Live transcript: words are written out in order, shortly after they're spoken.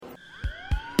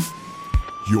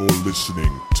You're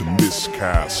listening to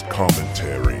Miscast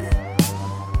Commentary.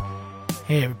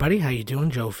 Hey everybody, how you doing?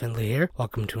 Joe Findlay here.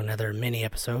 Welcome to another mini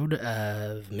episode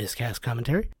of Miscast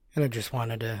Commentary. And I just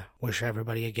wanted to wish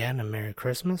everybody again a Merry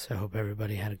Christmas. I hope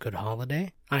everybody had a good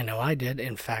holiday. I know I did.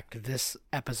 In fact, this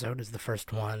episode is the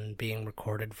first one being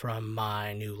recorded from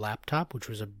my new laptop, which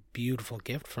was a beautiful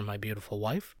gift from my beautiful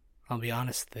wife. I'll be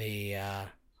honest, the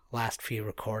last few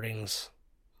recordings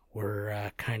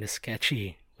were kind of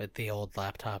sketchy with the old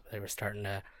laptop. They were starting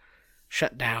to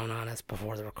shut down on us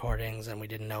before the recordings, and we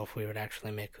didn't know if we would actually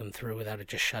make them through without it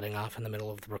just shutting off in the middle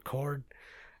of the record.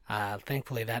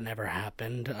 Thankfully, that never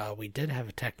happened. We did have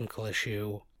a technical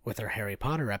issue with our Harry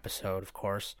Potter episode, of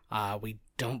course. We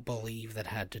don't believe that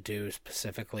had to do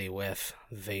specifically with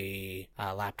the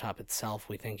laptop itself.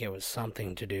 We think it was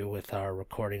something to do with our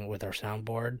recording with our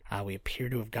soundboard. We appear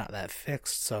to have got that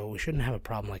fixed, so we shouldn't have a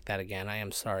problem like that again. I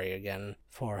am sorry again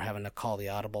for having to call the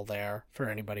audible there for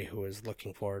anybody who is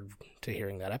looking forward to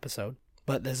hearing that episode.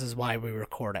 But this is why we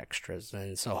record extras,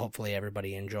 and so hopefully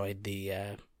everybody enjoyed the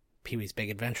Pee-wee's Big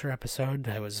Adventure episode.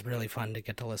 It was really fun to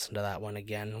get to listen to that one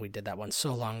again. We did that one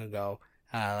so long ago.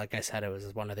 Like I said, it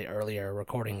was one of the earlier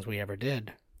recordings we ever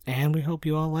did. And we hope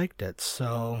you all liked it.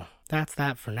 So that's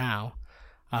that for now.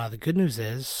 The good news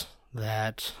is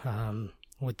that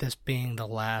with this being the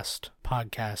last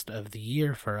podcast of the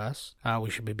year for us, we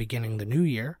should be beginning the new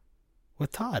year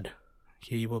with Todd.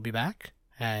 He will be back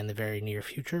in the very near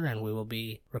future, and we will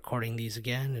be recording these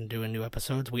again and doing new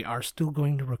episodes. We are still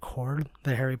going to record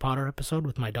the Harry Potter episode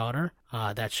with my daughter.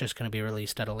 That's just going to be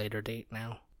released at a later date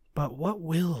now. But what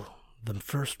will the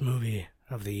first movie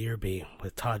of the year be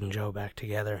with Todd and Joe back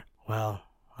together? Well,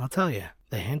 I'll tell you.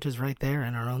 The hint is right there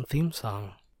in our own theme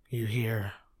song. You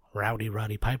hear Rowdy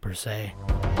Roddy Piper say,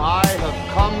 I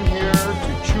have come here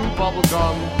to chew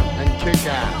bubblegum and kick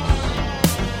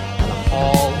ass. And I'm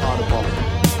all out of bubblegum.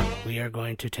 We are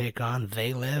going to take on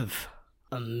They Live.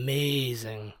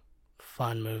 Amazing,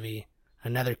 fun movie.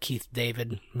 Another Keith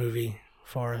David movie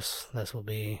for us. This will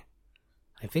be,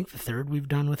 I think, the third we've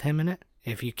done with him in it.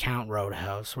 If you count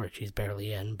Roadhouse, which he's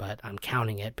barely in, but I'm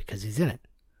counting it because he's in it.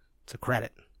 It's a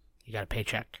credit. You got a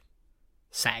paycheck.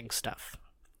 SAG stuff.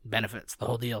 Benefits, the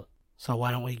whole deal. So why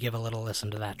don't we give a little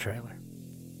listen to that trailer?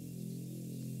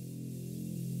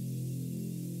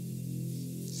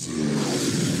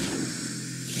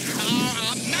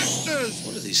 Masters!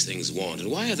 What do these things want,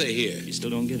 and why are they here? You still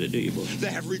don't get it, do you, boy?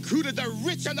 They have recruited the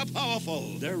rich and the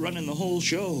powerful. They're running the whole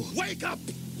show. Wake up!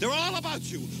 They're all about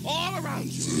you, all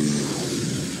around you.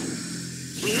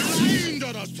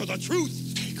 Blinded us to the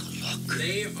truth. Take a look.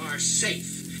 They are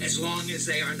safe as long as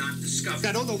they are not discovered.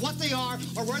 I don't know what they are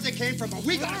or where they came from, but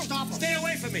we gotta stop them. Stay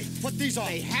away from me. Put these on.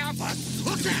 They have us.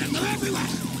 Look at them, they're everywhere.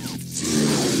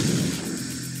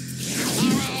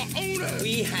 Our owners.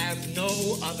 We have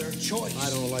no other choice. I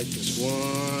don't like this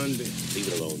one bit. Leave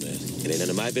it alone, man. It ain't none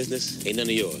of my business, ain't none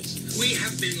of yours. We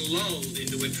have been lulled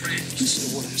into a trance. Listen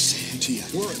to what I'm saying to you.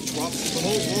 We're in trouble. The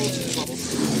whole world's in trouble.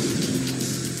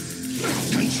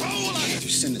 Control us! You're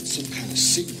sending some kind of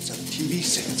signals out of TV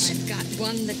sets. I've got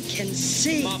one that can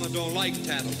see. Mama don't like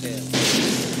tattletale.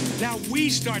 Now we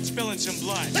start spilling some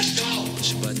blood. Let's go!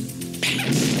 Push a button.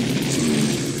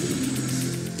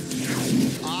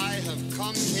 I have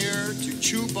come here to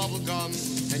chew bubblegum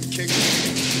and kick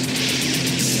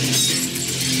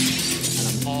and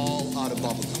I'm all out of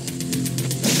bubblegum.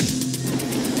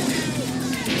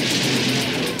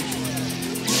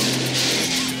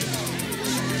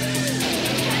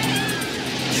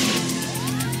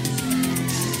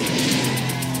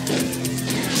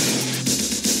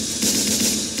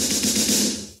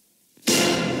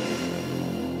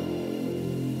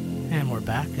 And we're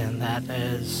back, and that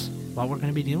is what we're going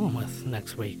to be dealing with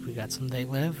next week. We got some They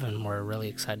Live, and we're really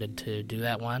excited to do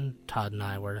that one. Todd and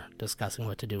I were discussing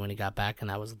what to do when he got back, and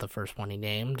that was the first one he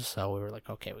named, so we were like,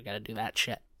 okay, we got to do that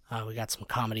shit. We got some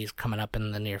comedies coming up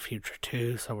in the near future,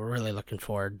 too, so we're really looking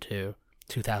forward to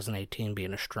 2018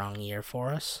 being a strong year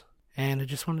for us. And I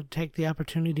just wanted to take the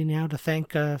opportunity now to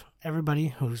thank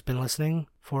everybody who's been listening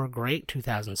for a great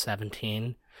 2017.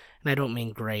 And I don't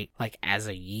mean great like as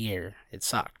a year. It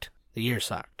sucked. The year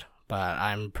sucked. But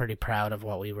I'm pretty proud of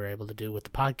what we were able to do with the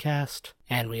podcast.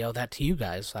 And we owe that to you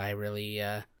guys. I really,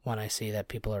 when I see that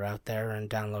people are out there and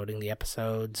downloading the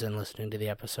episodes and listening to the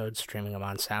episodes, streaming them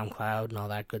on SoundCloud and all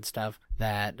that good stuff,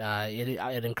 that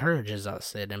it encourages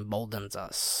us. It emboldens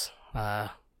us.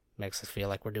 Makes us feel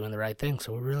like we're doing the right thing,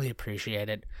 so we really appreciate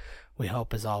it. We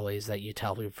hope, as always, that you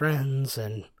tell your friends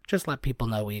and just let people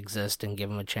know we exist and give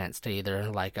them a chance to either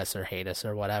like us or hate us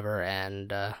or whatever,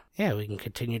 and we can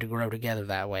continue to grow together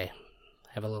that way.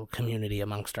 Have a little community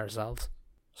amongst ourselves.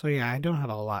 So yeah, I don't have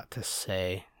a lot to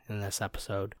say in this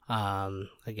episode.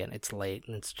 Again, it's late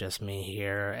and it's just me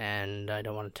here, and I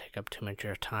don't want to take up too much of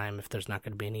your time if there's not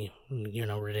going to be any,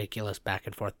 ridiculous back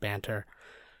and forth banter.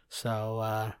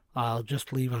 So I'll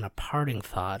just leave on a parting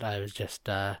thought. I was just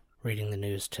reading the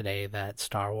news today that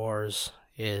Star Wars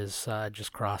is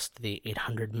just crossed the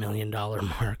 $800 million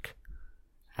mark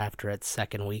after its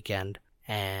second weekend,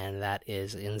 and that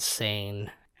is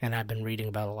insane. And I've been reading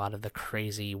about a lot of the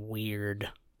crazy, weird,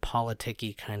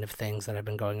 politicky kind of things that have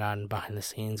been going on behind the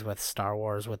scenes with Star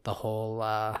Wars, with the whole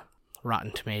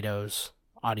Rotten Tomatoes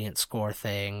audience score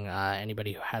thing.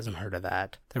 Anybody who hasn't heard of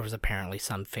that, there was apparently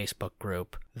some Facebook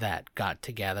group that got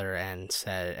together and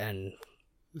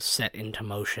set into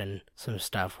motion some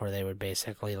stuff where they would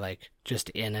basically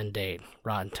just inundate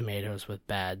Rotten Tomatoes with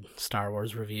bad Star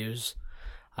Wars reviews.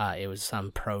 It was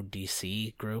some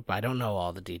pro-DC group. I don't know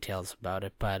all the details about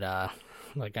it, but I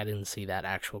didn't see that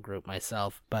actual group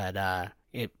myself. But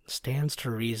it stands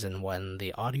to reason when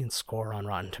the audience score on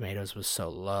Rotten Tomatoes was so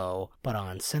low, but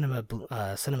on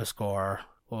CinemaScore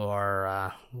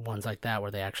or ones like that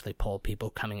where they actually poll people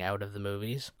coming out of the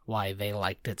movies, why they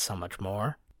liked it so much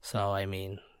more. So,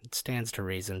 it stands to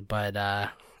reason, but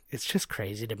it's just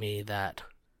crazy to me that,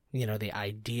 the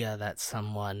idea that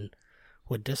someone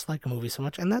would dislike a movie so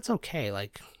much, and that's okay, I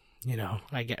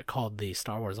get called the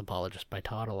Star Wars apologist by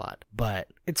Todd a lot, but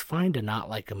it's fine to not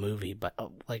like a movie, but,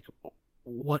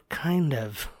 what kind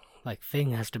of,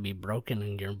 thing has to be broken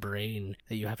in your brain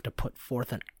that you have to put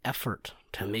forth an effort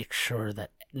to make sure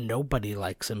that nobody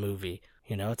likes a movie?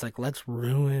 It's let's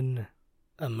ruin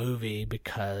a movie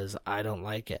because I don't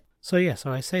like it. So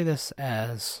I say this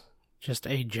as just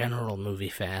a general movie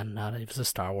fan, not as a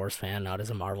Star Wars fan, not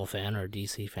as a Marvel fan or a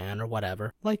DC fan or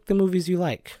whatever. Like the movies you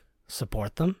like.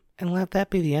 Support them, and let that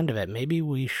be the end of it. Maybe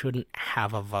we shouldn't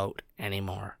have a vote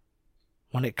anymore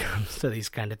when it comes to these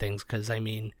kind of things, because,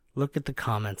 look at the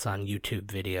comments on YouTube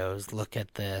videos, look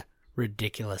at the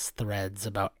ridiculous threads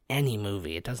about any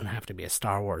movie. It doesn't have to be a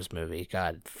Star Wars movie.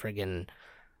 God, friggin'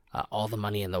 All the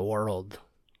Money in the World,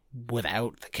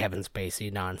 without the Kevin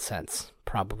Spacey nonsense,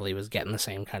 probably was getting the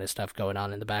same kind of stuff going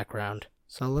on in the background.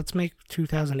 So let's make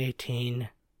 2018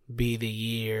 be the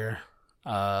year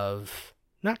of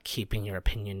not keeping your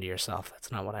opinion to yourself.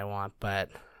 That's not what I want, but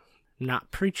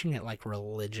not preaching it like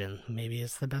religion. Maybe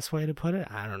it's the best way to put it.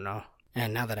 I don't know.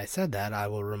 And now that I said that, I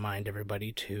will remind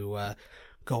everybody to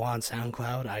go on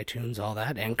SoundCloud, iTunes, all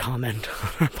that, and comment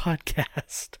on our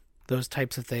podcast. Those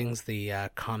types of things, the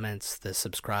comments, the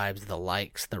subscribes, the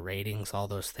likes, the ratings, all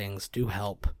those things do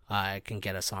help. It can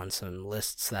get us on some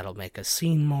lists that'll make us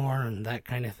seen more and that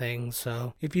kind of thing.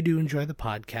 So if you do enjoy the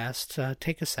podcast,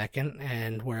 take a second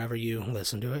and wherever you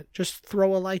listen to it, just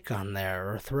throw a like on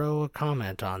there or throw a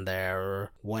comment on there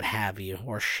or what have you,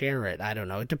 or share it. I don't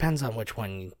know. It depends on which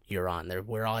one you're on.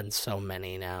 We're on so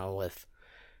many now with,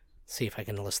 see if I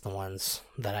can list the ones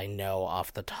that I know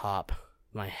off the top of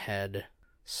my head.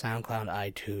 SoundCloud,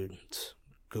 iTunes,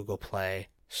 Google Play,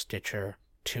 Stitcher,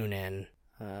 TuneIn,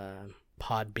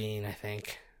 Podbean, I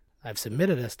think. I've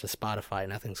submitted this to Spotify.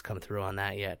 Nothing's come through on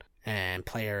that yet. And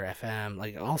Player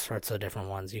FM, all sorts of different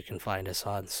ones you can find us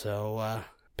on. So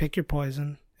pick your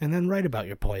poison and then write about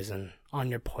your poison on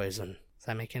your poison. Does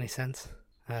that make any sense?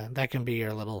 That can be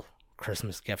your little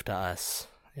Christmas gift to us.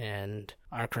 And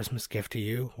our Christmas gift to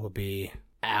you will be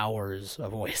hours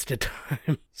of wasted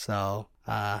time. So,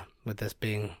 with this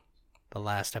being the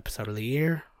last episode of the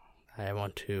year, I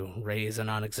want to raise a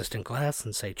non-existent glass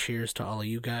and say cheers to all of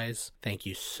you guys. Thank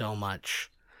you so much.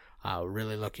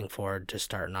 Really looking forward to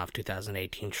starting off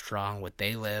 2018 strong with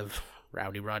They Live,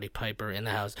 Rowdy Roddy Piper in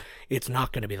the house. It's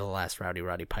not going to be the last Rowdy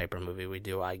Roddy Piper movie we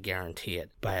do, I guarantee it.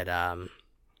 But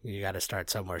you got to start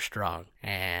somewhere strong,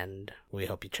 and we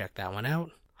hope you check that one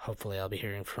out. Hopefully I'll be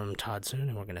hearing from Todd soon,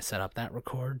 and we're going to set up that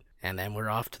record. And then we're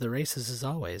off to the races as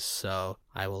always. So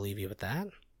I will leave you with that.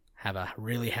 Have a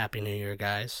really happy New Year,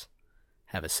 guys.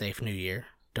 Have a safe New Year.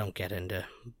 Don't get into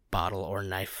bottle or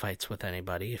knife fights with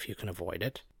anybody if you can avoid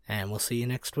it. And we'll see you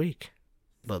next week.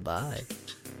 Bye-bye.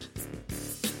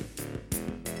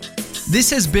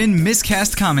 This has been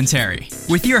Miscast Commentary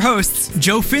with your hosts,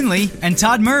 Joe Finley and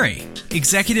Todd Murray.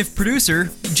 Executive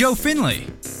producer, Joe Finley.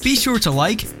 Be sure to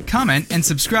like, comment, and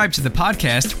subscribe to the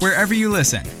podcast wherever you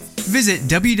listen. Visit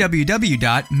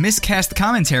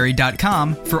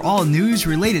www.miscastcommentary.com for all news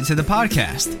related to the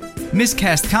podcast.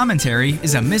 Miscast Commentary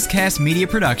is a Miscast Media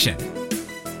production.